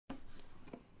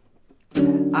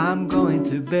I'm going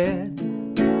to bed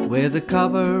with a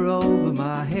cover over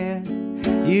my head.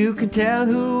 You can tell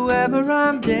whoever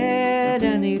I'm dead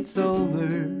and it's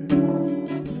over.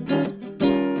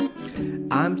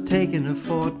 I'm taking a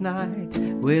fortnight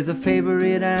with a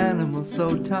favorite animal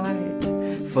so tight.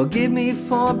 Forgive me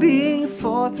for being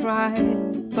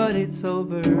forthright, but it's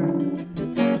over.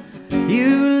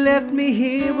 You left me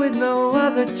here with no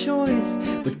other choice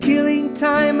but killing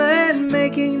time and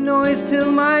making noise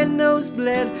till my nose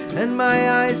bled and my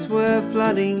eyes were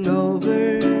flooding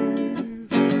over.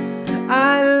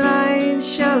 I lie in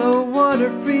shallow water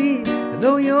free,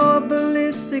 though you're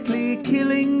ballistically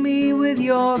killing me with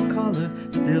your collar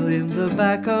still in the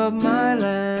back of my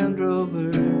Land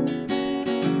Rover.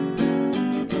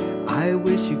 I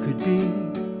wish you could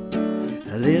be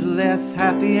a little less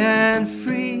happy and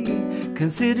free,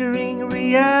 considering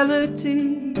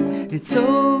reality, it's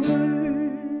over.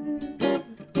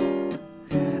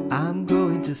 I'm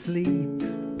going to sleep.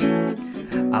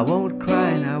 I won't cry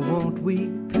and I won't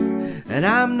weep, and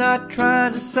I'm not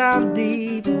trying to sound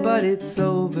deep, but it's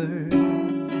over.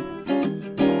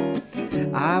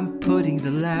 I'm putting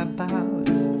the lamp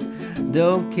out,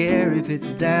 don't care if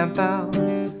it's damp out.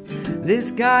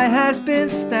 This guy has been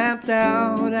stamped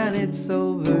out and it's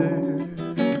over.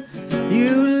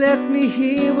 You left me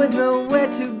here with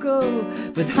nowhere to go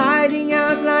but hiding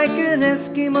out like an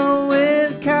Eskimo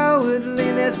with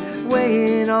cowardliness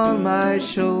weighing on my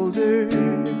shoulders.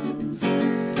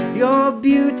 Your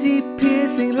beauty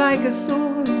piercing like a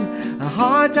sword, a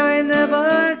heart I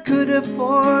never could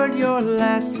afford. Your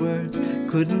last words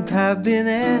couldn't have been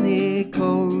any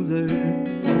colder.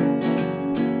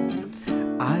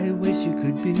 I wish you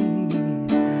could be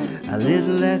a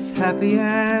little less happy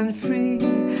and free,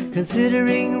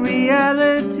 considering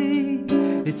reality,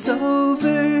 it's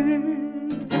over.